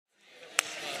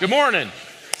Good morning.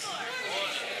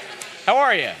 How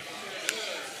are you?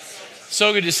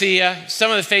 So good to see you. Some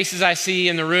of the faces I see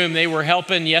in the room, they were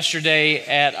helping yesterday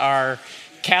at our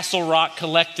Castle Rock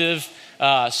Collective.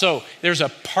 So there's a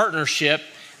partnership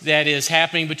that is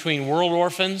happening between World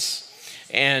Orphans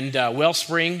and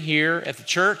Wellspring here at the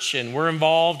church, and we're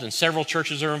involved, and several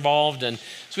churches are involved. And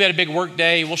so we had a big work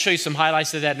day. We'll show you some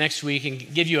highlights of that next week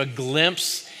and give you a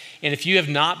glimpse. And if you have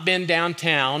not been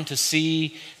downtown to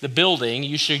see the building,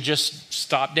 you should just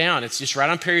stop down. It's just right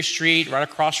on Perry Street, right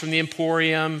across from the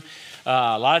Emporium.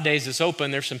 A lot of days it's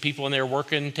open. There's some people in there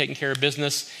working, taking care of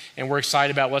business, and we're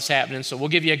excited about what's happening. So we'll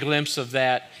give you a glimpse of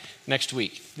that next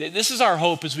week. This is our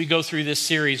hope as we go through this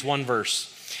series, one verse.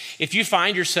 If you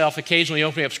find yourself occasionally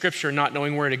opening up Scripture and not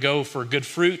knowing where to go for good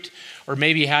fruit, or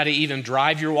maybe how to even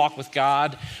drive your walk with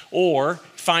God, or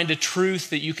find a truth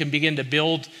that you can begin to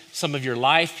build some of your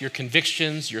life, your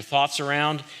convictions, your thoughts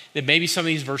around, then maybe some of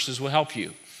these verses will help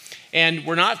you. And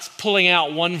we're not pulling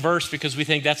out one verse because we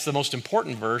think that's the most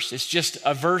important verse. It's just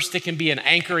a verse that can be an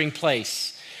anchoring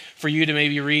place for you to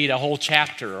maybe read a whole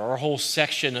chapter or a whole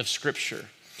section of Scripture.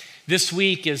 This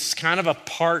week is kind of a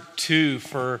part 2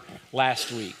 for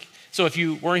last week. So if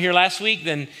you weren't here last week,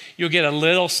 then you'll get a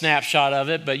little snapshot of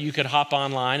it, but you could hop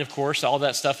online, of course. All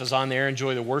that stuff is on there.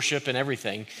 Enjoy the worship and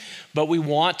everything. But we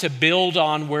want to build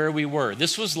on where we were.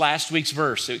 This was last week's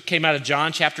verse. It came out of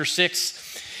John chapter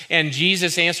 6, and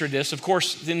Jesus answered this. Of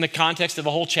course, in the context of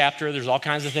a whole chapter, there's all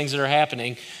kinds of things that are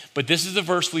happening, but this is the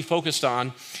verse we focused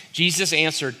on. Jesus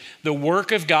answered, "The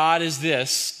work of God is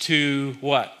this, to"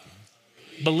 what?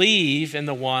 "Believe in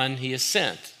the one he has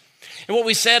sent." And what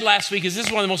we said last week is this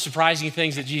is one of the most surprising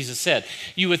things that Jesus said.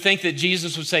 You would think that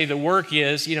Jesus would say the work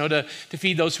is, to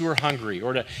feed those who are hungry,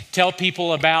 or to tell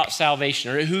people about salvation,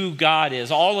 or who God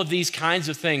is, all of these kinds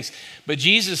of things. But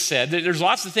Jesus said that there's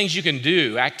lots of things you can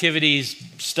do, activities,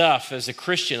 stuff as a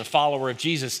Christian, a follower of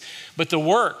Jesus. But the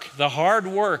work, the hard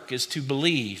work, is to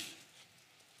believe.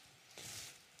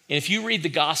 And if you read the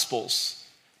Gospels,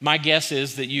 my guess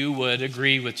is that you would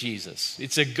agree with Jesus.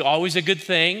 It's always a good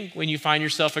thing when you find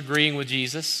yourself agreeing with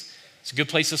Jesus. It's a good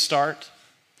place to start.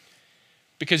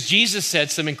 Because Jesus said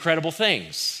some incredible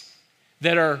things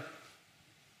that are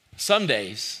some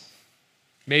days,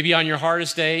 maybe on your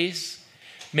hardest days,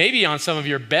 maybe on some of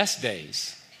your best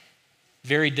days,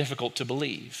 very difficult to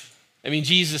believe. I mean,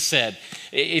 Jesus said,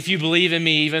 if you believe in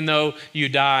me, even though you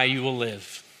die, you will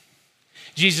live.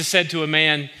 Jesus said to a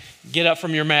man, get up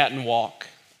from your mat and walk.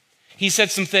 He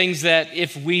said some things that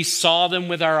if we saw them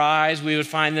with our eyes, we would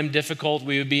find them difficult.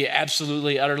 We would be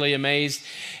absolutely, utterly amazed.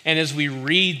 And as we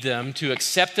read them, to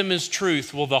accept them as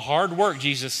truth, well, the hard work,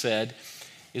 Jesus said,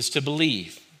 is to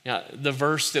believe. Now, the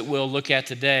verse that we'll look at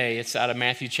today, it's out of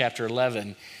Matthew chapter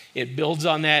 11. It builds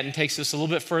on that and takes us a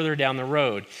little bit further down the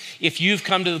road. If you've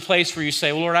come to the place where you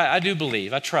say, well, Lord, I do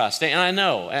believe, I trust, and I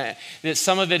know that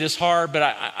some of it is hard, but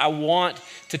I want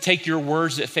to take your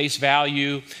words at face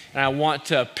value, and I want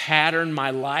to pattern my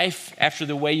life after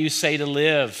the way you say to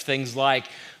live, things like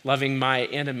loving my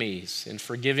enemies and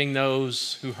forgiving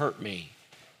those who hurt me,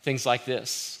 things like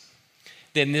this.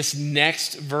 Then this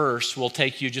next verse will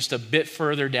take you just a bit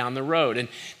further down the road. And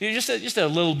just a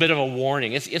little bit of a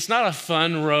warning. It's not a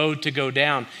fun road to go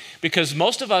down because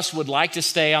most of us would like to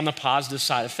stay on the positive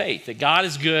side of faith, that God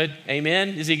is good.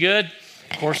 Amen? Is he good?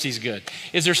 Of course he's good.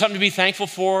 Is there something to be thankful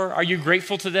for? Are you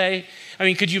grateful today? I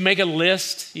mean, could you make a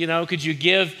list? Could you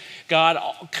give God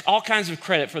all kinds of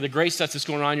credit for the great stuff that's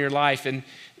going on in your life? And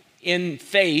in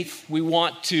faith, we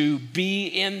want to be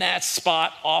in that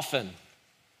spot often.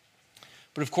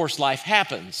 But of course, life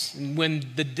happens. And when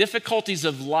the difficulties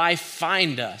of life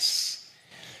find us,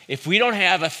 if we don't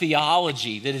have a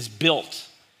theology that is built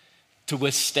to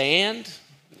withstand,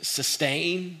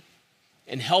 sustain,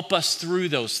 and help us through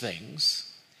those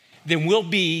things, then we'll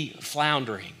be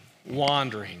floundering,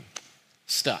 wandering,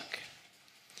 stuck.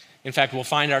 In fact, we'll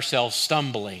find ourselves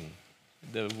stumbling.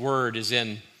 The word is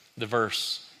in the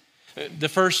verse. The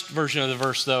first version of the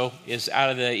verse, though, is out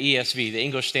of the ESV, the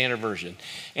English Standard Version.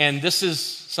 And this is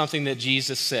something that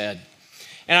Jesus said.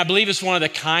 And I believe it's one of the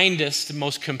kindest,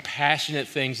 most compassionate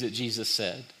things that Jesus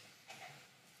said.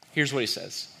 Here's what he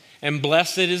says. And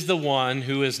blessed is the one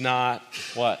who is not,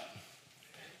 what?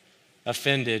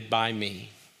 Offended by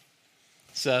me.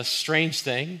 It's a strange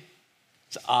thing.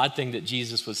 It's an odd thing that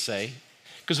Jesus would say.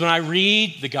 Because when I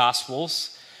read the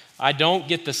Gospels, I don't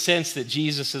get the sense that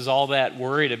Jesus is all that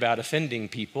worried about offending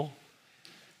people.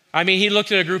 I mean, he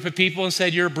looked at a group of people and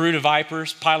said, you're a brood of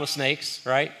vipers, pile of snakes,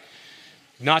 right?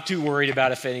 Not too worried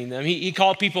about offending them. He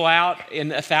called people out in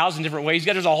 1,000 different ways.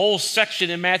 There's a whole section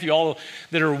in Matthew all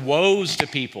that are woes to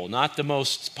people, not the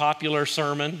most popular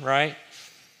sermon, right?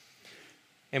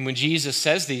 And when Jesus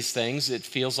says these things, it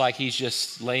feels like he's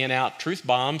just laying out truth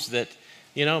bombs that,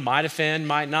 might offend,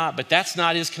 might not, but that's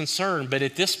not his concern. But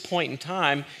at this point in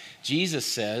time, Jesus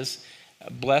says,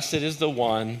 blessed is the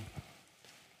one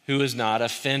who is not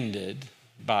offended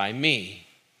by me.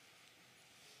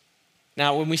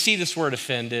 Now, when we see this word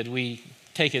offended, we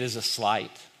take it as a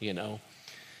slight,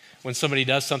 When somebody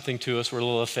does something to us, we're a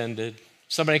little offended.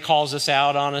 Somebody calls us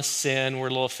out on a sin, we're a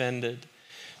little offended.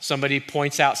 Somebody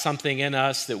points out something in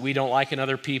us that we don't like in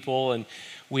other people and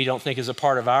we don't think is a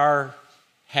part of our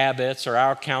habits or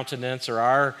our countenance or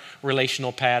our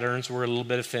relational patterns, we're a little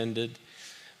bit offended.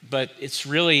 But it's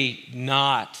really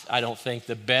not, I don't think,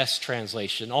 the best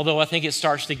translation. Although I think it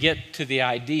starts to get to the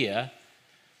idea.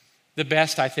 The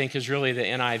best, I think, is really the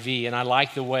NIV. And I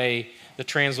like the way the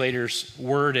translators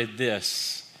worded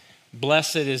this.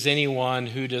 Blessed is anyone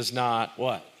who does not,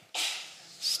 what?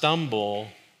 Stumble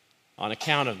on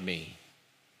account of me.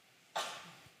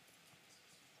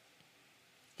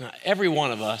 Now, every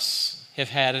one of us have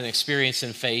had an experience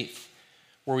in faith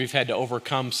where we've had to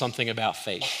overcome something about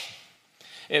faith.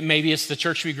 Maybe it's the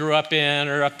church we grew up in,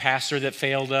 or a pastor that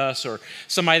failed us, or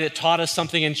somebody that taught us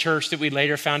something in church that we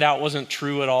later found out wasn't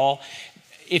true at all.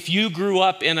 If you grew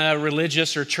up in a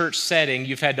religious or church setting,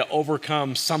 you've had to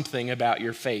overcome something about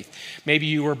your faith. Maybe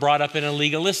you were brought up in a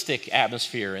legalistic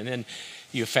atmosphere, and then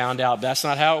you found out that's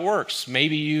not how it works.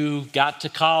 Maybe you got to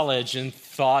college and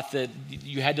thought that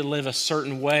you had to live a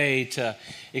certain way to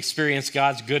experience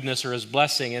God's goodness or his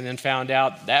blessing, and then found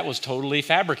out that was totally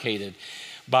fabricated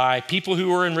by people who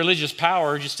were in religious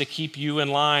power just to keep you in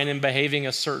line and behaving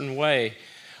a certain way.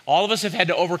 All of us have had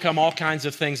to overcome all kinds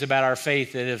of things about our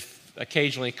faith that have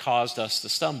occasionally caused us to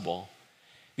stumble.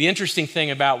 The interesting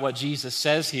thing about what Jesus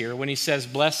says here, when he says,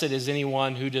 blessed is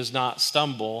anyone who does not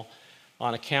stumble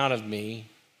on account of me,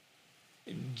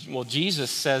 well,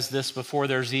 Jesus says this before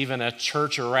there's even a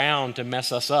church around to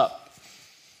mess us up.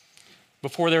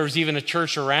 Before there was even a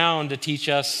church around to teach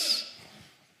us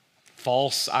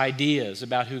false ideas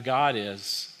about who God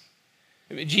is.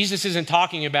 I mean, Jesus isn't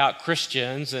talking about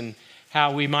Christians and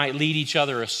how we might lead each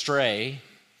other astray.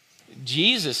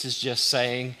 Jesus is just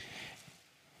saying,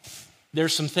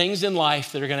 there's some things in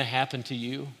life that are going to happen to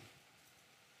you,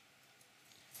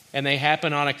 and they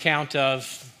happen on account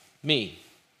of me,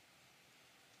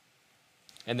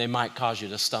 and they might cause you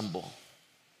to stumble.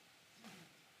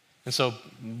 And so,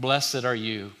 blessed are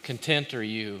you, content are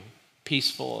you,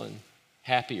 peaceful and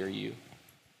happy are you,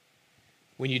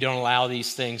 when you don't allow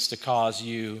these things to cause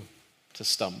you to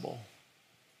stumble.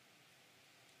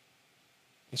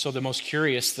 And so the most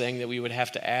curious thing that we would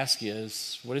have to ask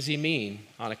is, what does he mean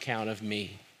on account of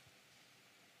me?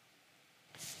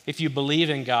 If you believe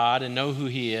in God and know who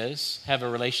he is, have a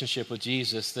relationship with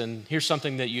Jesus, then here's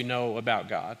something that you know about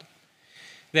God.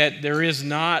 That there is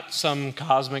not some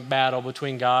cosmic battle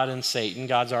between God and Satan.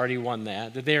 God's already won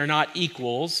that. That they are not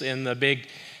equals in the big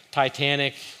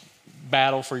Titanic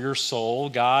battle for your soul.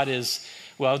 God is,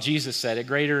 well, Jesus said it,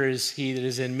 greater is he that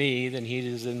is in me than he that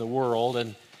is in the world.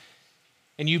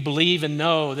 And you believe and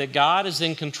know that God is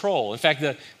in control. In fact,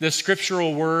 the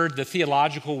scriptural word, the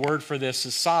theological word for this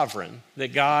is sovereign,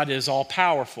 that God is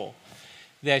all-powerful,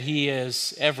 that he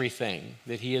is everything,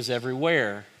 that he is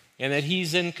everywhere, and that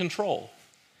he's in control.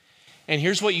 And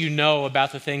here's what you know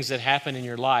about the things that happen in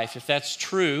your life. If that's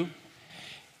true,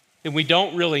 then we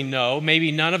don't really know.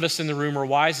 Maybe none of us in the room are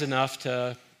wise enough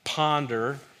to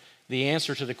ponder the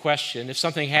answer to the question. If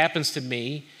something happens to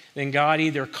me, then God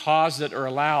either caused it or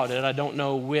allowed it. I don't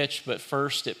know which, but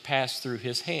first it passed through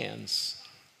his hands.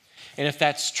 And if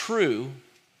that's true,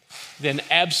 then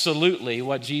absolutely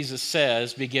what Jesus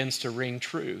says begins to ring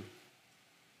true.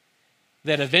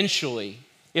 That eventually,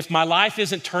 if my life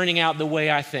isn't turning out the way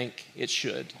I think it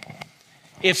should,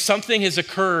 if something has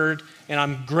occurred and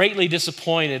I'm greatly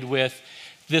disappointed with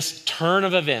this turn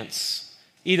of events,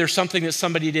 either something that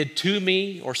somebody did to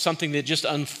me or something that just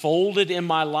unfolded in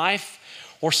my life,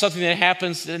 or something that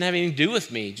happens that doesn't have anything to do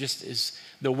with me, just is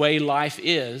the way life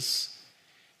is,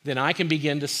 then I can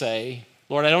begin to say,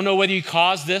 Lord, I don't know whether you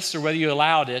caused this or whether you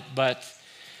allowed it, but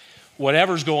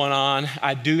whatever's going on,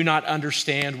 I do not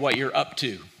understand what you're up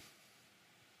to.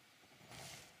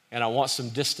 And I want some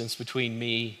distance between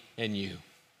me and you,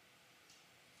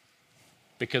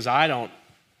 because I don't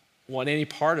want any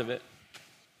part of it.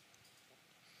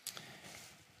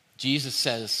 Jesus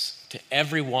says to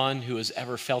everyone who has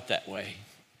ever felt that way,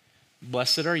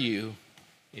 blessed are you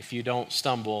if you don't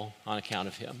stumble on account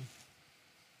of him.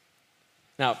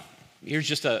 Now, here's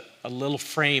just a little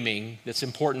framing that's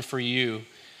important for you,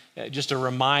 just a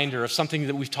reminder of something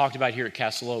that we've talked about here at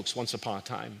Castle Oaks once upon a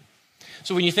time.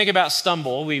 So when you think about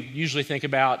stumble, we usually think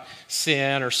about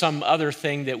sin or some other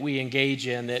thing that we engage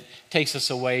in that takes us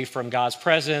away from God's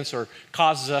presence or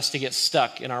causes us to get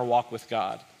stuck in our walk with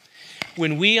God.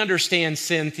 When we understand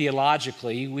sin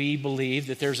theologically, we believe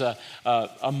that there's a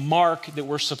mark that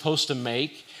we're supposed to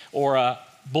make or a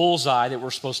bullseye that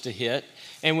we're supposed to hit.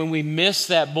 And when we miss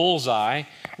that bullseye,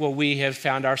 well, we have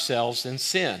found ourselves in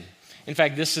sin. In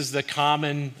fact, this is the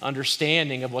common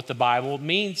understanding of what the Bible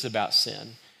means about sin.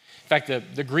 In fact,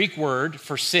 the Greek word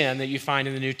for sin that you find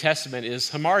in the New Testament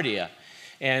is hamartia.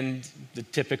 And the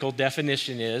typical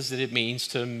definition is that it means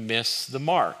to miss the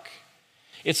mark.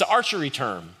 It's an archery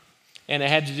term. And it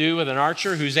had to do with an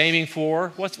archer who's aiming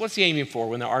for, what's he aiming for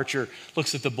when the archer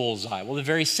looks at the bullseye? Well, the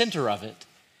very center of it.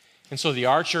 And so the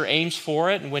archer aims for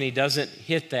it, and when he doesn't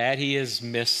hit that, he has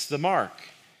missed the mark.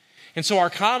 And so our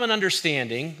common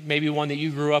understanding, maybe one that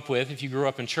you grew up with if you grew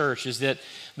up in church, is that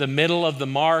the middle of the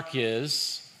mark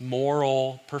is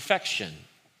moral perfection.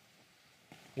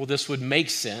 Well, this would make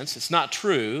sense. It's not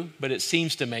true, but it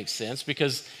seems to make sense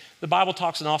because the Bible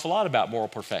talks an awful lot about moral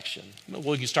perfection.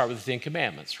 Well, you start with the 10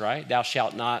 Commandments, right? Thou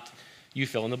shalt not, you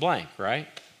fill in the blank, right?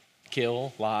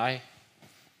 Kill, lie,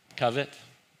 covet,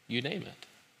 you name it.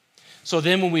 So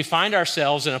then when we find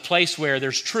ourselves in a place where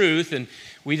there's truth and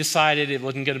we decided it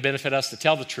wasn't going to benefit us to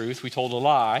tell the truth, we told a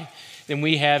lie, then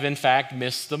we have in fact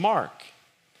missed the mark.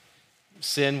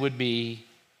 Sin would be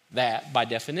that by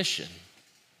definition.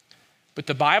 But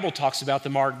the Bible talks about the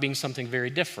mark being something very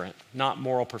different, not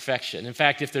moral perfection. In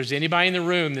fact, if there's anybody in the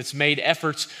room that's made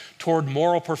efforts toward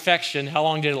moral perfection, how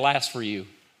long did it last for you?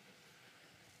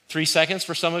 3 seconds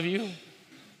for some of you?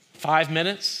 5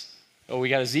 minutes? Oh, we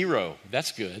got a 0.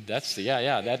 That's good.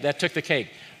 That took the cake.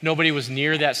 Nobody was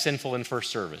near that sinful in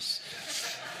first service.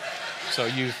 So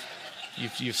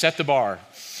you've set the bar.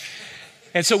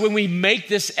 And so when we make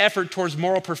this effort towards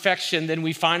moral perfection, then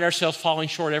we find ourselves falling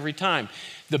short every time.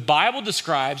 The Bible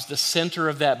describes the center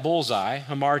of that bullseye,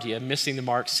 hamartia, missing the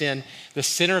mark, sin. The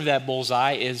center of that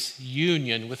bullseye is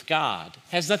union with God.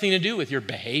 It has nothing to do with your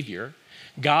behavior.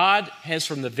 God has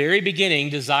from the very beginning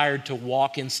desired to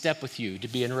walk in step with you, to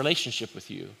be in relationship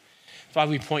with you. That's why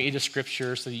we point you to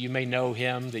Scripture so that you may know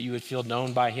Him, that you would feel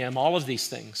known by Him, all of these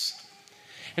things.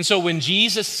 And so when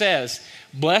Jesus says,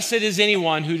 blessed is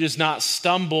anyone who does not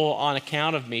stumble on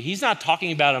account of me, He's not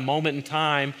talking about a moment in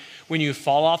time when you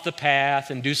fall off the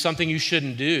path and do something you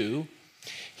shouldn't do.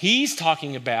 He's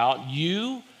talking about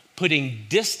you putting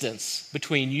distance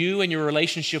between you and your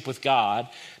relationship with God,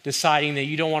 deciding that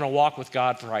you don't want to walk with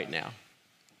God for right now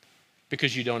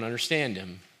because you don't understand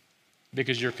Him,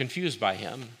 because you're confused by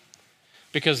Him,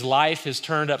 because life has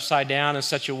turned upside down in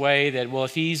such a way that, well,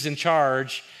 if He's in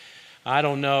charge, I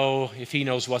don't know if He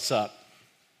knows what's up.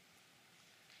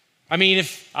 I mean,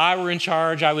 if I were in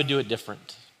charge, I would do it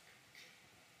different.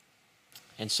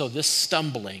 And so this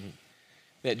stumbling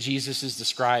that Jesus is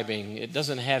describing, it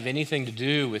doesn't have anything to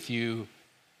do with you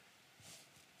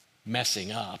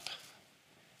messing up.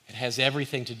 It has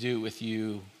everything to do with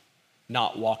you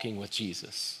not walking with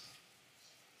Jesus.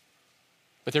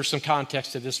 But there's some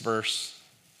context to this verse,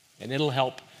 and it'll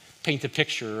help paint the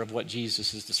picture of what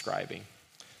Jesus is describing.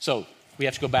 So we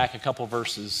have to go back a couple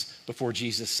verses before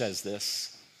Jesus says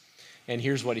this. And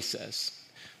here's what He says.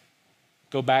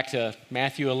 Go back to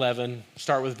Matthew 11,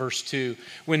 start with verse 2.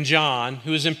 When John,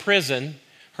 who was in prison,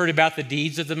 heard about the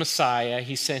deeds of the Messiah,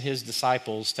 he sent his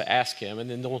disciples to ask him. And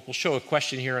then we'll show a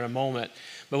question here in a moment.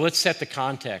 But let's set the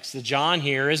context. The John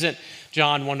here isn't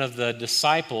John, one of the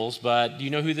disciples, but do you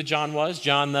know who the John was?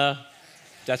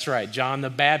 That's right, John the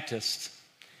Baptist.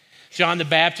 John the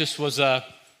Baptist was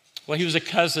he was a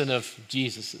cousin of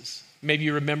Jesus's. Maybe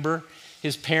you remember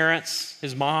his parents.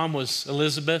 His mom was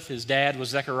Elizabeth. His dad was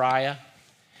Zechariah.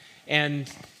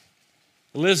 And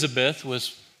Elizabeth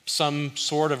was some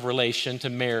sort of relation to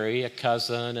Mary, a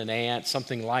cousin, an aunt,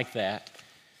 something like that.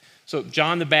 So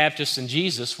John the Baptist and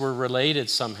Jesus were related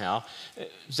somehow.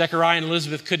 Zechariah and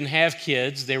Elizabeth couldn't have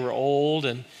kids. They were old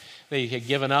and they had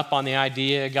given up on the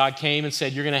idea. God came and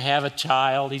said, you're going to have a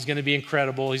child. He's going to be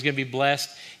incredible. He's going to be blessed.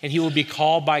 And he will be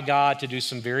called by God to do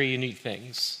some very unique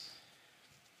things.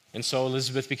 And so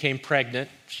Elizabeth became pregnant.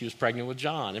 She was pregnant with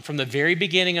John. And from the very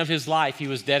beginning of his life, he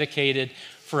was dedicated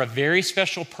for a very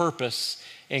special purpose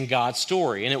in God's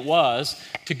story. And it was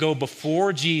to go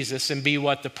before Jesus and be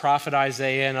what the prophet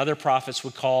Isaiah and other prophets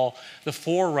would call the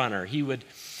forerunner. He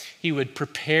would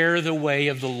prepare the way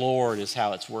of the Lord, is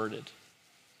how it's worded.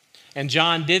 And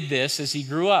John did this as he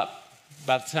grew up.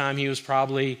 By the time he was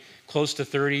probably close to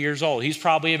 30 years old. He's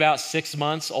probably about 6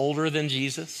 months older than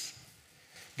Jesus.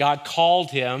 God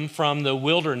called him from the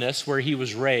wilderness where he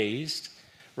was raised,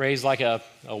 raised like a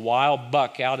wild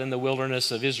buck out in the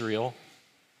wilderness of Israel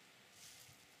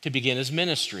to begin his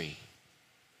ministry.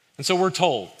 And so we're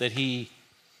told that he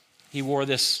wore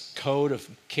this coat of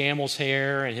camel's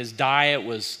hair, and his diet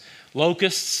was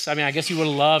locusts. I mean, I guess he would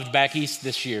have loved back east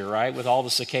this year, right, with all the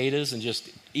cicadas and just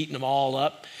eating them all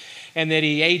up. And that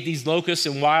he ate these locusts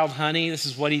and wild honey. This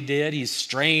is what he did. He's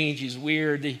strange. He's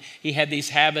weird. He had these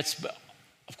habits. But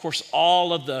of course,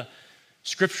 all of the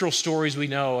scriptural stories we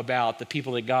know about the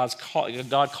people that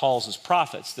God calls as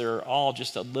prophets, they're all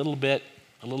just a little bit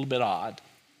odd.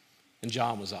 And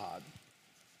John was odd.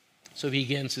 So he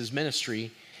begins his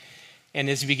ministry. And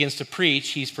as he begins to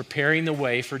preach, he's preparing the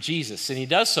way for Jesus. And he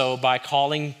does so by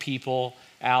calling people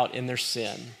out in their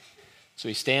sin. So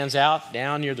he stands out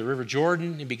down near the River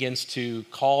Jordan. He begins to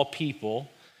call people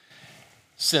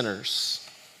sinners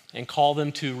and call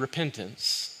them to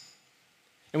repentance.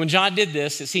 And when John did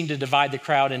this, it seemed to divide the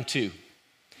crowd in two.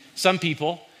 Some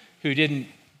people who didn't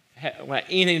want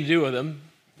anything to do with him,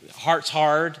 heart's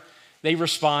hard, they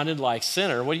responded like,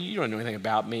 sinner, what, you don't know anything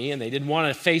about me. And they didn't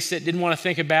want to face it, didn't want to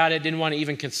think about it, didn't want to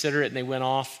even consider it, and they went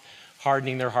off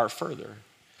hardening their heart further.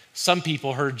 Some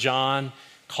people heard John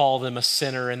call them a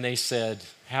sinner, and they said,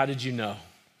 how did you know?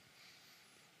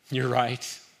 You're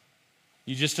right.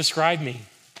 You just described me.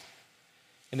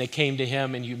 And they came to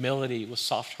him in humility with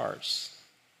soft hearts.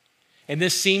 And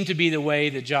this seemed to be the way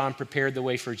that John prepared the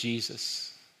way for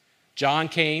Jesus. John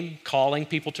came calling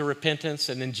people to repentance,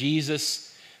 and then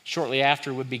Jesus, shortly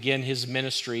after, would begin his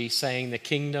ministry saying the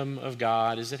kingdom of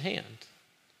God is at hand.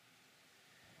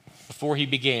 Before he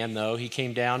began, though, he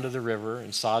came down to the river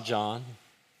and saw John.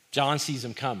 John sees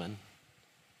him coming,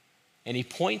 and he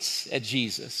points at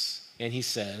Jesus, and he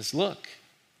says, look,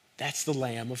 that's the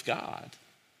Lamb of God.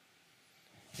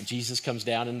 And Jesus comes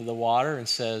down into the water and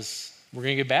says, we're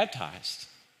going to get baptized.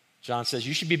 John says,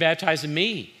 you should be baptized in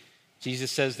me.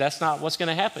 Jesus says, that's not what's going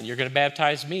to happen. You're going to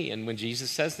baptize me. And when Jesus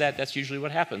says that, that's usually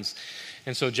what happens.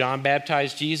 And so John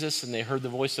baptized Jesus, and they heard the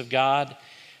voice of God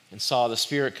and saw the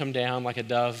Spirit come down like a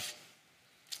dove.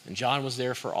 And John was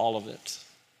there for all of it.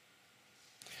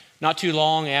 Not too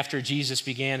long after Jesus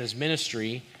began his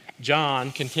ministry,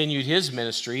 John continued his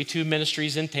ministry, two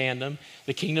ministries in tandem.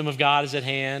 The kingdom of God is at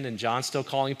hand, and John's still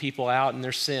calling people out in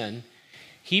their sin.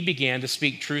 He began to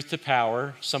speak truth to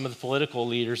power, some of the political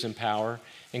leaders in power,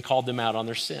 and called them out on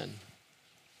their sin.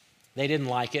 They didn't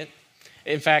like it.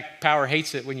 In fact, power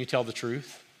hates it when you tell the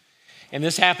truth. And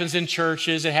this happens in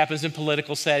churches, it happens in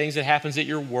political settings, it happens at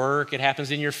your work, it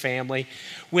happens in your family.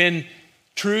 When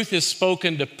truth is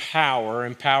spoken to power,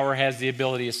 and power has the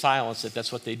ability to silence it,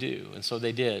 that's what they do. And so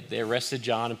they did. They arrested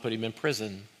John and put him in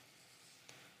prison.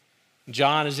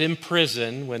 John is in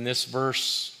prison when this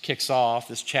verse kicks off,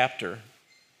 this chapter.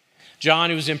 John,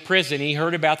 who was in prison, he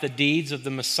heard about the deeds of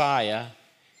the Messiah.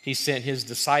 He sent his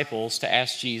disciples to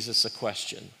ask Jesus a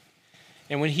question.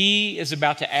 And when he is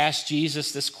about to ask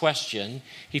Jesus this question,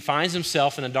 he finds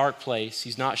himself in a dark place.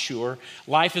 He's not sure.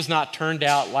 Life has not turned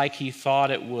out like he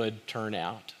thought it would turn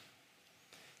out.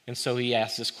 And so he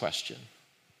asks this question.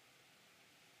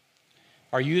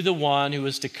 Are you the one who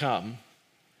is to come,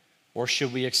 or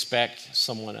should we expect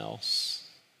someone else?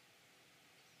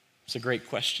 It's a great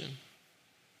question.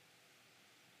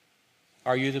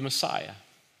 Are you the Messiah?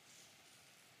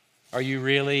 Are you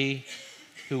really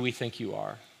who we think you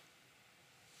are?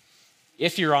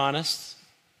 If you're honest,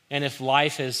 and if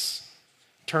life has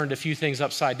turned a few things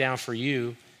upside down for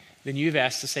you, then you've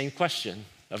asked the same question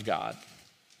of God.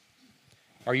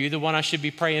 Are you the one I should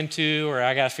be praying to, or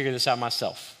I got to figure this out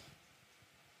myself?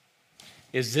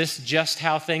 Is this just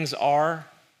how things are,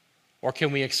 or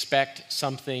can we expect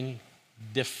something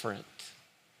different?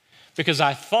 Because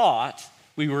I thought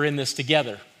we were in this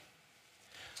together.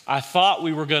 I thought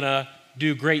we were going to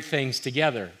do great things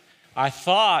together. I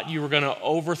thought you were going to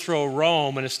overthrow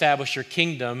Rome and establish your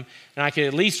kingdom, and I could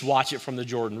at least watch it from the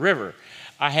Jordan River.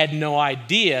 I had no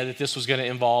idea that this was going to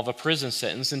involve a prison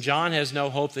sentence, and John has no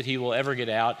hope that he will ever get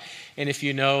out. And if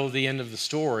you know the end of the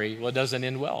story, well, it doesn't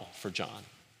end well for John.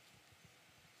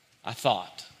 I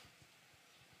thought.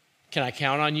 Can I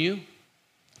count on you?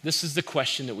 This is the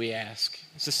question that we ask.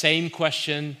 It's the same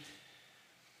question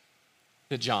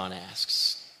that John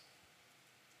asks.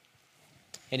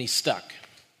 And he's stuck.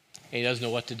 And he doesn't know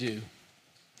what to do.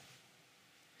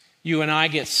 You and I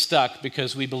get stuck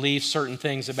because we believe certain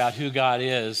things about who God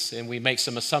is, and we make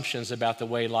some assumptions about the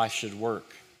way life should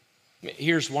work.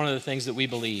 Here's one of the things that we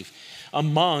believe.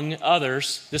 Among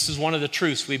others, this is one of the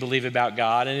truths we believe about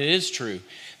God, and it is true,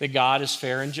 that God is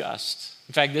fair and just.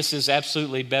 In fact, this is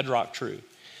absolutely bedrock true.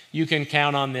 You can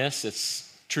count on this.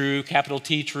 It's true, capital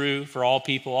T true, for all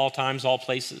people, all times, all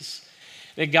places.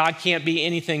 that God can't be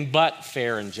anything but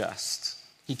fair and just.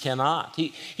 He cannot.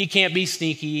 He can't be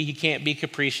sneaky. He can't be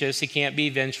capricious. He can't be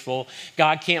vengeful.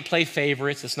 God can't play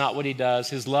favorites. It's not what he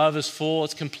does. His love is full,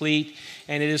 it's complete,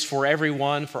 and it is for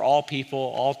everyone, for all people,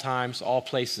 all times, all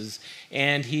places.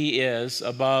 And he is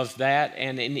above that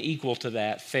and equal to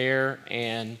that, fair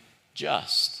and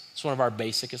just. It's one of our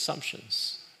basic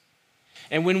assumptions.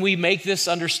 And when we make this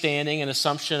understanding and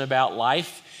assumption about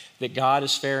life, that God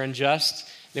is fair and just,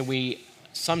 then we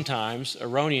sometimes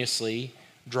erroneously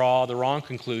draw the wrong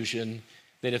conclusion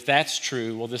that if that's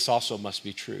true, well, this also must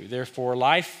be true. Therefore,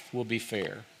 life will be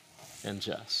fair and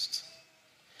just.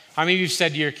 How many of you have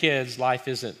said to your kids, life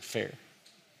isn't fair?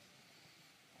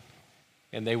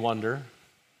 And they wonder,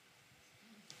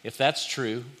 if that's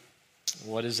true,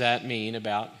 what does that mean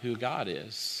about who God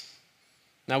is?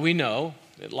 Now, we know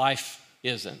that life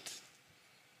isn't.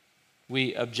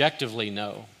 We objectively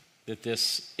know that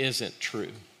this isn't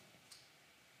true.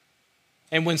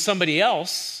 And when somebody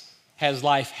else has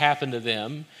life happen to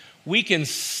them, we can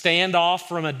stand off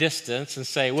from a distance and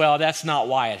say, well, that's not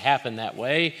why it happened that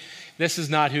way. This is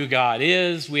not who God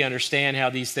is. We understand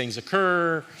how these things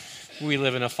occur. We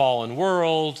live in a fallen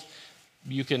world.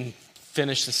 You can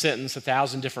finish the sentence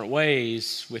 1,000 different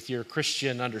ways with your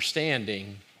Christian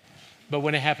understanding. But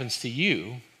when it happens to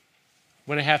you,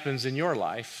 when it happens in your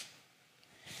life,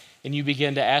 and you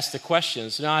begin to ask the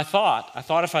questions. Now, I thought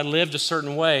if I lived a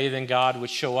certain way, then God would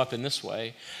show up in this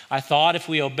way. I thought if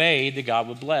we obeyed, that God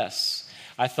would bless.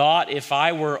 I thought if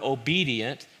I were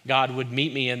obedient, God would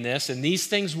meet me in this, and these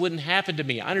things wouldn't happen to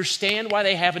me. I understand why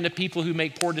they happen to people who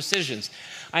make poor decisions.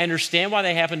 I understand why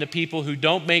they happen to people who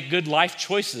don't make good life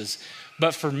choices.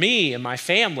 But for me and my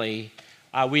family,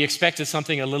 we expected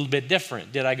something a little bit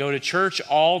different. Did I go to church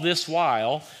all this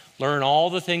while, learn all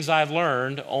the things I've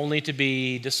learned, only to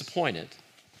be disappointed,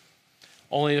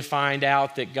 only to find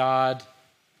out that God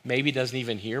maybe doesn't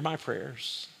even hear my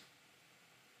prayers?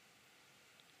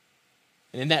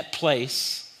 And in that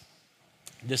place,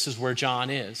 this is where John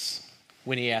is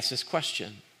when he asks this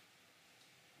question.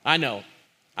 I know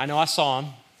I saw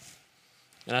him,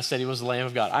 and I said he was the Lamb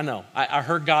of God. I know. I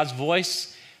heard God's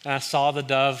voice, and I saw the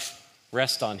dove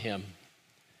rest on him.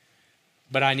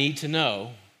 But I need to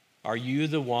know, are you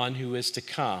the one who is to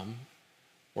come,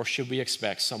 or should we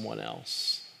expect someone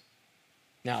else?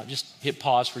 Now, just hit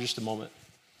pause for just a moment.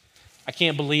 I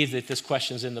can't believe that this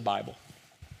question is in the Bible.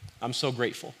 I'm so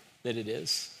grateful that it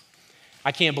is.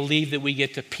 I can't believe that we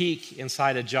get to peek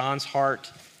inside of John's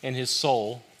heart and his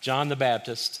soul, John the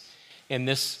Baptist, in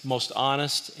this most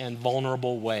honest and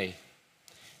vulnerable way,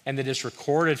 and that it's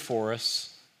recorded for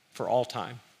us for all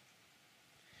time.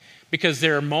 Because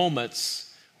there are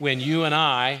moments when you and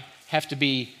I have to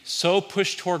be so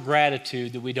pushed toward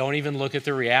gratitude that we don't even look at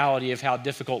the reality of how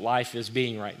difficult life is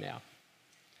being right now.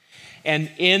 And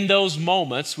in those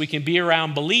moments, we can be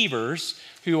around believers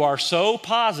who are so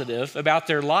positive about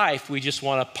their life, we just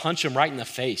want to punch them right in the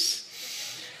face.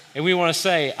 And we want to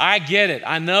say, I get it.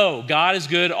 I know God is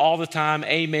good all the time.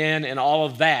 Amen. And all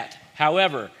of that.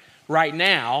 However, right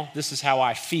now, this is how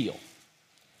I feel.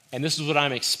 And this is what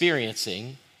I'm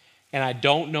experiencing. And I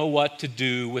don't know what to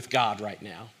do with God right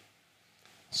now.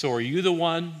 So are you the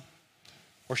one,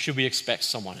 or should we expect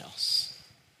someone else?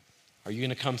 Are you going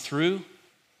to come through,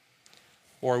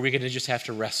 or are we going to just have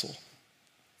to wrestle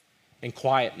in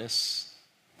quietness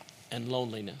and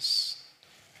loneliness?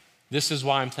 This is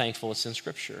why I'm thankful it's in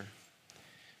Scripture.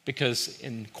 Because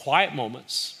in quiet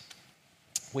moments,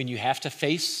 when you have to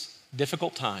face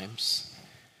difficult times,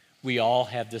 we all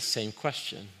have this same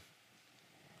question.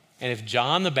 And if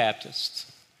John the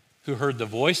Baptist, who heard the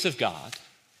voice of God,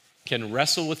 can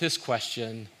wrestle with this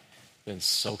question, then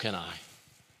so can I.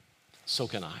 So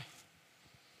can I.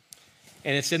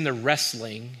 And it's in the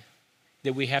wrestling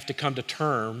that we have to come to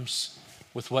terms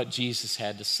with what Jesus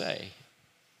had to say.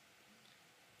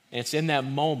 And it's in that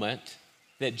moment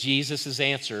that Jesus'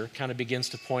 answer kind of begins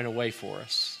to point a way for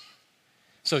us.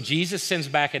 So Jesus sends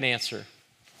back an answer.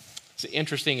 It's an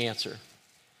interesting answer.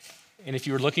 And if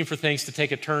you were looking for things to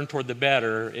take a turn toward the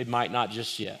better, it might not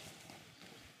just yet.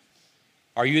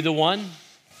 Are you the one?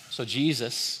 So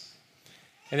Jesus,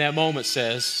 in that moment,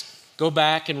 says, go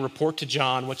back and report to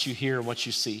John what you hear and what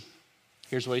you see.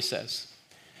 Here's what he says.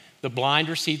 The blind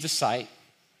receive the sight,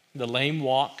 the lame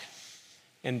walk,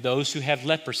 and those who have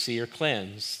leprosy are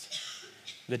cleansed.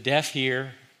 The deaf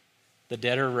hear, the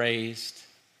dead are raised,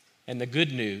 and the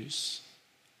good news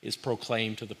is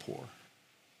proclaimed to the poor.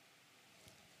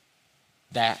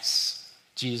 That's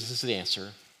Jesus'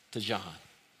 answer to John.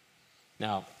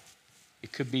 Now,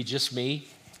 it could be just me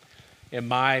and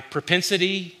my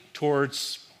propensity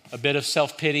towards a bit of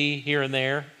self-pity here and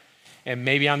there, And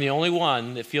maybe I'm the only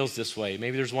one that feels this way.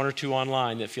 Maybe there's one or two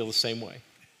online that feel the same way.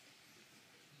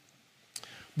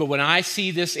 But when I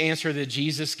see this answer that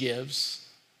Jesus gives,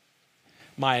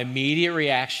 my immediate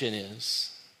reaction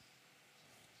is,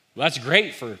 well, that's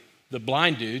great for the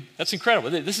blind dude. That's incredible.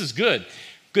 This is good.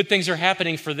 Good things are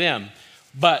happening for them.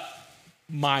 But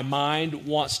my mind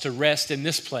wants to rest in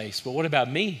this place. But what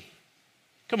about me?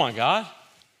 Come on, God.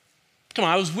 Come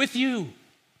on, I was with you.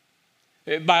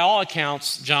 By all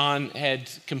accounts, John had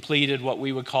completed what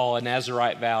we would call a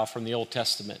Nazirite vow from the Old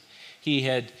Testament. He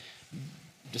had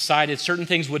decided certain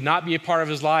things would not be a part of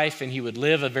his life, and he would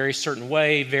live a very certain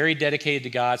way, very dedicated to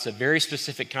God. It's a very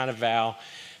specific kind of vow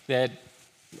that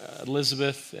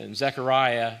Elizabeth and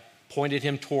Zechariah pointed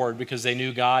him toward because they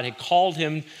knew God had called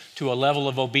him to a level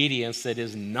of obedience that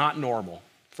is not normal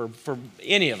for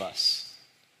any of us.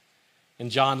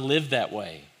 And John lived that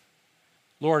way.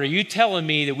 Lord, are you telling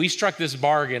me that we struck this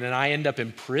bargain and I end up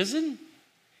in prison?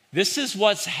 This is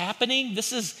what's happening?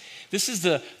 This is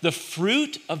the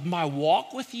fruit of my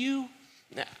walk with you?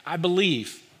 I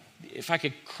believe if I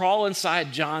could crawl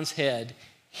inside John's head,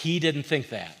 he didn't think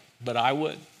that, but I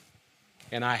would.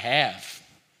 And I have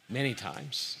many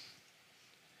times.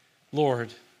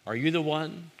 Lord, are you the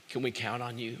one? Can we count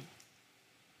on you?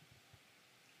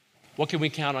 What can we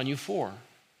count on you for?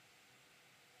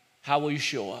 How will you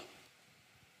show up?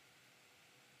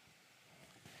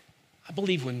 I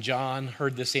believe when John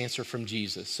heard this answer from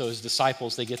Jesus, so his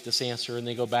disciples, they get this answer and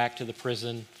they go back to the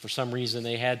prison. For some reason,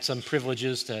 they had some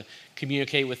privileges to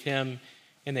communicate with him,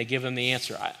 and they give him the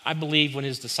answer. I believe when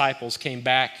his disciples came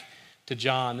back to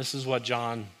John, this is what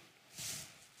John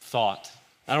thought.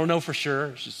 I don't know for sure.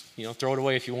 Just, throw it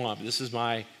away if you want, but this is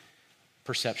my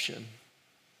perception.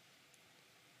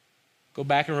 Go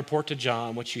back and report to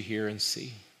John what you hear and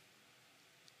see.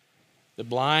 The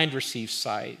blind receive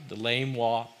sight, the lame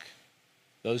walk,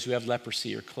 those who have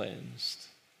leprosy are cleansed.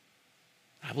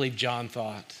 I believe John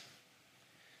thought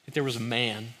that there was a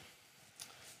man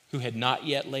who had not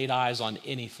yet laid eyes on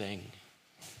anything,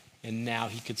 and now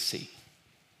he could see.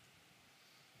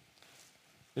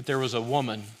 That there was a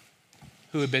woman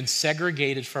who had been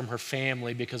segregated from her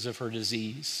family because of her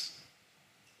disease,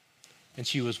 and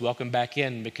she was welcomed back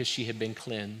in because she had been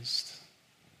cleansed.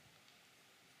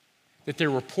 That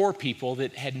there were poor people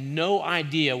that had no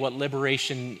idea what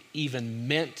liberation even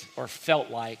meant or felt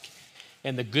like,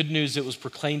 and the good news that was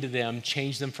proclaimed to them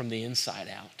changed them from the inside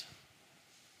out.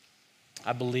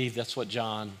 I believe that's what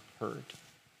John heard.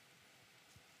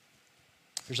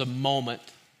 There's a moment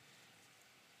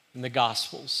in the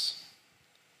Gospels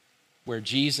where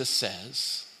Jesus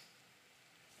says,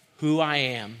 who I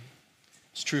am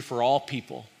is true for all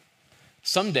people.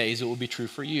 Some days it will be true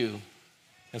for you.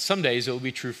 And some days it will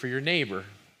be true for your neighbor.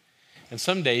 And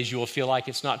some days you will feel like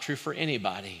it's not true for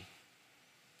anybody.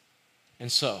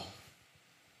 And so,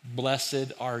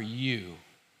 blessed are you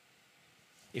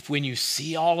if when you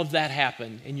see all of that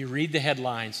happen and you read the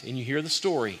headlines and you hear the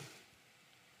story,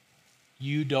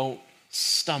 you don't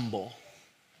stumble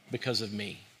because of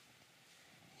me.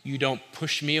 You don't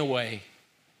push me away.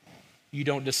 You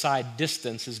don't decide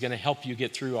distance is going to help you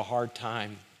get through a hard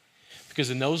time. Because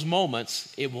in those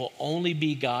moments, it will only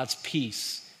be God's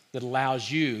peace that allows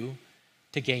you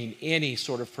to gain any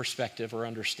sort of perspective or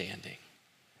understanding.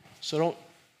 So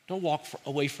don't walk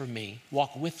away from me.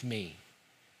 Walk with me.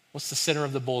 What's the center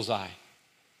of the bullseye?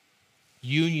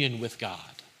 Union with God.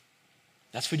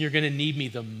 That's when you're going to need me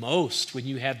the most, when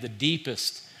you have the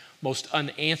deepest, most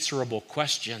unanswerable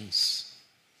questions.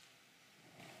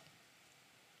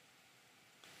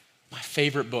 My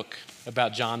favorite book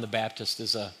about John the Baptist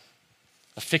is a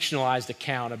fictionalized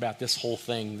account about this whole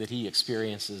thing that he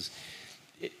experiences.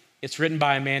 It's written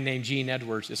by a man named Gene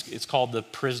Edwards. It's called The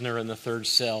Prisoner in the Third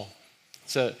Cell.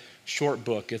 It's a short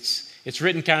book. It's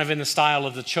written kind of in the style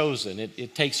of The Chosen.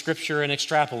 It takes scripture and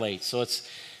extrapolates. So it's,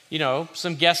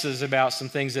 some guesses about some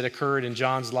things that occurred in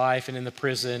John's life and in the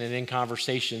prison and in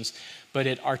conversations, but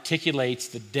it articulates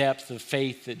the depth of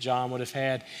faith that John would have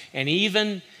had, and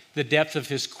even the depth of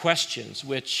his questions,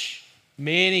 which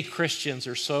many Christians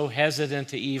are so hesitant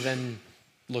to even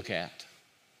look at.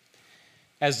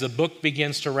 As the book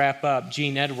begins to wrap up,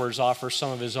 Gene Edwards offers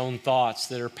some of his own thoughts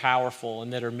that are powerful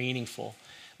and that are meaningful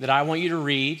that I want you to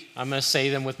read. I'm going to say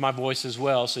them with my voice as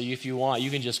well, so if you want,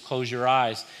 you can just close your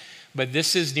eyes. But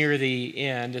this is near the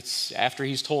end. It's after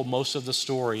he's told most of the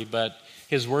story, but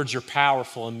his words are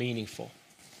powerful and meaningful.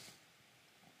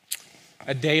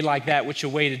 A day like that which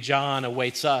awaited John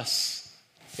awaits us.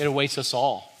 It awaits us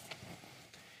all.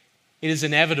 It is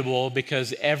inevitable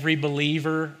because every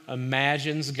believer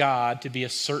imagines God to be a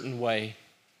certain way.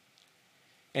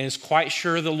 and is quite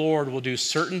sure the Lord will do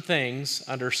certain things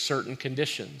under certain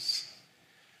conditions.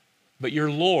 But your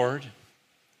Lord,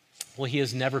 well, he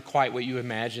is never quite what you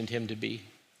imagined him to be.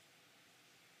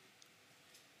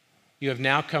 You have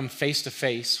now come face to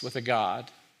face with a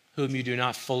God whom you do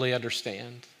not fully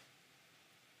understand.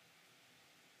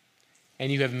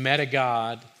 And you have met a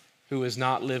God who has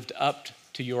not lived up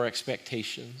to your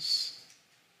expectations.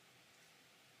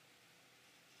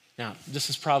 Now, this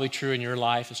is probably true in your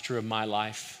life, it's true in my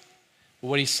life. But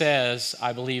what he says,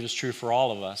 I believe, is true for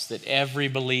all of us, that every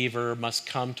believer must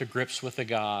come to grips with a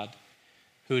God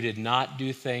who did not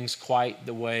do things quite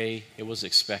the way it was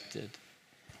expected.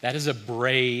 That is a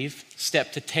brave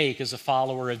step to take as a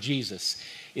follower of Jesus,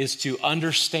 is to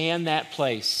understand that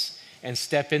place and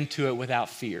step into it without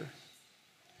fear.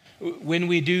 When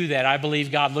we do that, I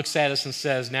believe God looks at us and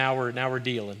says, now we're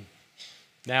dealing.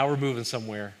 Now we're moving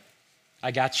somewhere. I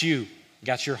got you,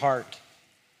 got your heart.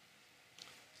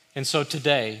 And so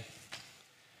today,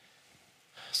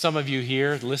 some of you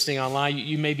here listening online,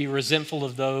 you may be resentful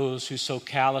of those who so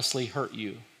callously hurt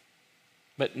you.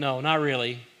 But no, not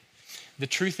really. The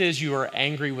truth is you are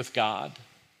angry with God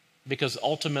because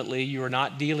ultimately you are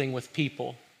not dealing with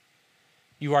people.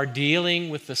 You are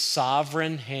dealing with the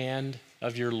sovereign hand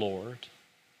of your Lord.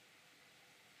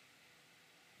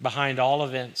 Behind all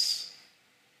events,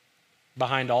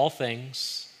 behind all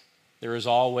things, there is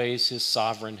always his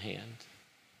sovereign hand.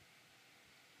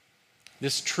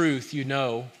 This truth you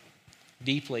know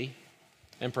deeply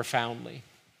and profoundly,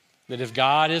 that if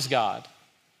God is God,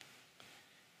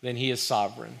 then he is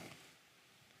sovereign.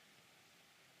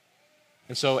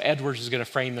 And so Edwards is going to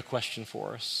frame the question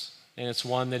for us, and it's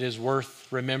one that is worth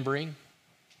remembering,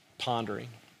 pondering.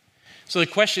 So the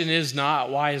question is not,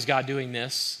 why is God doing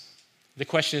this? The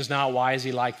question is not, why is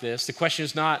he like this? The question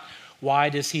is not, why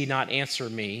does he not answer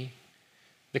me?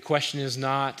 The question is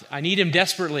not, I need him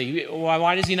desperately.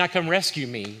 Why does he not come rescue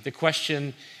me? The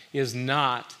question is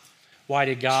not, why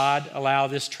did God allow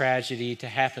this tragedy to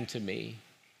happen to me,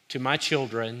 to my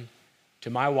children, to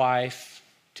my wife,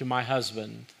 to my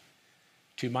husband,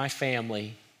 to my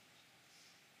family?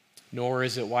 Nor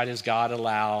is it, why does God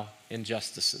allow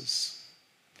injustices?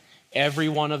 Every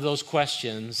one of those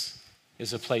questions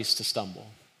is a place to stumble.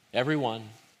 Every one.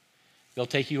 They'll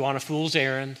take you on a fool's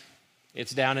errand.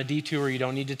 It's down a detour you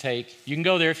don't need to take. You can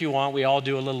go there if you want. We all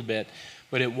do a little bit.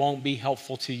 But it won't be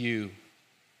helpful to you.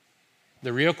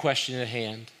 The real question at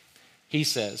hand, he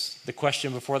says, the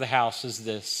question before the house is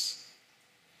this: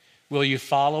 will you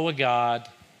follow a God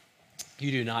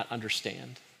you do not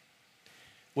understand?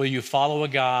 Will you follow a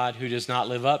God who does not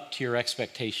live up to your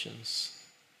expectations?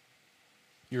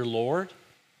 Your Lord?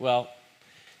 Well,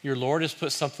 your Lord has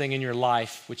put something in your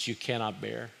life which you cannot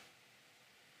bear.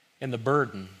 And the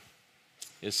burden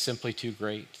is simply too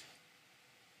great.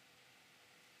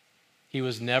 He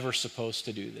was never supposed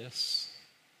to do this.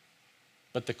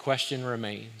 But the question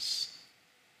remains.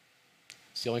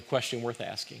 It's the only question worth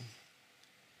asking.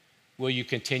 Will you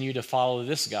continue to follow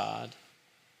this God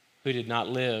who did not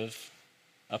live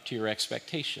up to your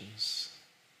expectations?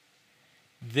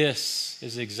 This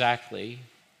is exactly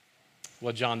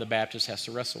what John the Baptist has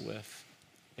to wrestle with,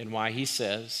 and why he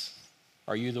says,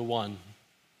 are you the one?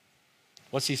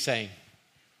 What's he saying?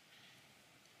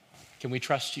 Can we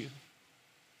trust you?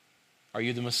 Are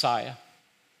you the Messiah?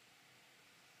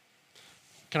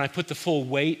 Can I put the full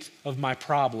weight of my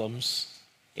problems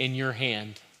in your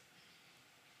hand?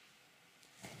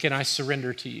 Can I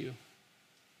surrender to you?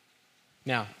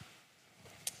 Now,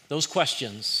 those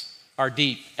questions are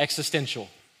deep, existential.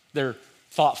 They're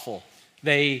thoughtful.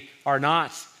 They are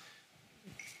not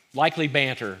likely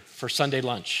banter for Sunday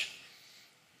lunch.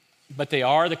 But they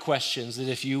are the questions that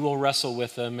if you will wrestle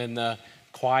with them in the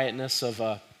quietness of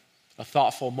a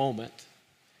thoughtful moment,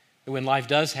 that when life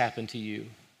does happen to you,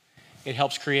 it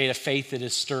helps create a faith that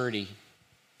is sturdy.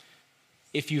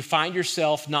 If you find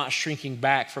yourself not shrinking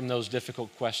back from those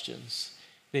difficult questions,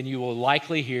 then you will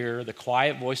likely hear the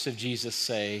quiet voice of Jesus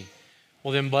say,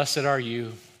 well, then blessed are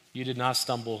you. You did not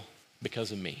stumble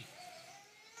because of me.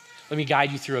 Let me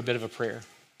guide you through a bit of a prayer.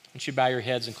 I want you to bow your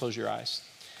heads and close your eyes.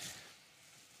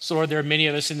 So, Lord, there are many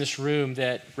of us in this room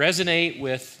that resonate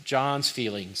with John's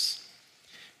feelings.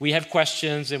 We have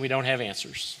questions and we don't have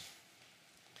answers.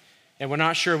 And we're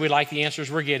not sure we like the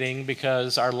answers we're getting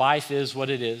because our life is what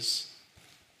it is.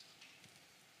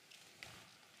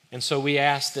 And so we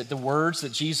ask that the words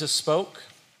that Jesus spoke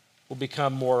will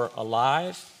become more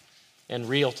alive and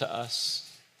real to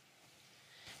us.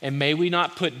 And may we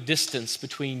not put distance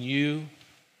between you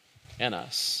and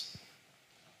us.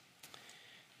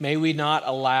 May we not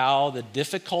allow the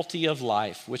difficulty of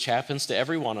life, which happens to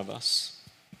every one of us,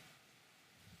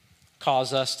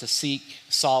 cause us to seek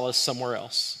solace somewhere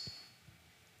else.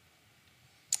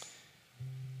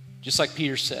 Just like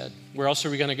Peter said, where else are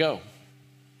we going to go?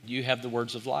 You have the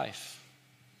words of life.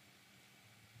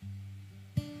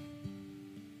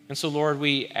 And so, Lord,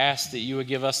 we ask that you would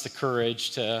give us the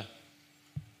courage to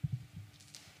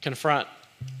confront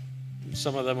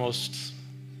some of the most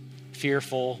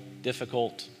fearful,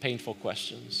 difficult, painful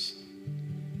questions.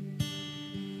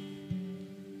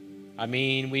 I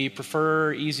mean, we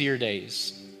prefer easier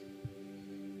days,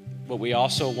 but we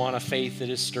also want a faith that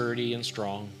is sturdy and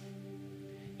strong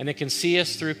and that can see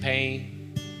us through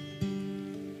pain,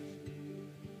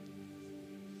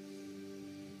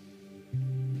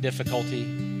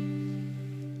 difficulty.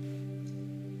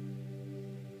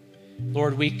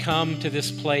 Lord, we come to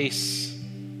this place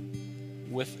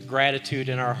with gratitude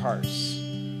in our hearts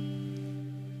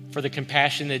for the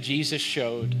compassion that Jesus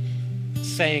showed,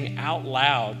 saying out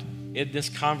loud in this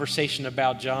conversation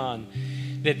about John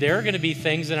that there are going to be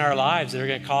things in our lives that are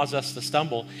going to cause us to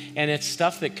stumble. And it's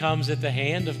stuff that comes at the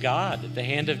hand of God, at the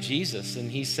hand of Jesus. And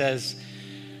he says,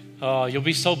 oh, you'll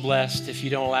be so blessed if you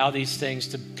don't allow these things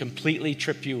to completely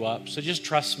trip you up. So just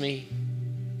trust me.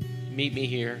 Meet me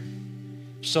here.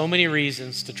 So many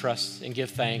reasons to trust and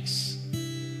give thanks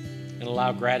and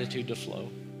allow gratitude to flow.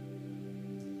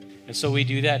 And so we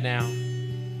do that now.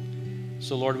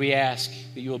 So Lord, we ask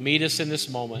that you will meet us in this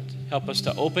moment. Help us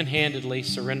to open-handedly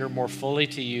surrender more fully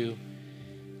to you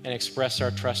and express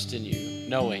our trust in you,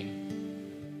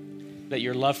 knowing that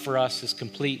your love for us is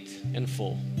complete and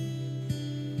full.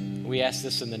 We ask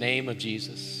this in the name of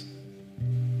Jesus.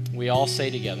 We all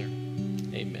say together,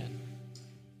 amen.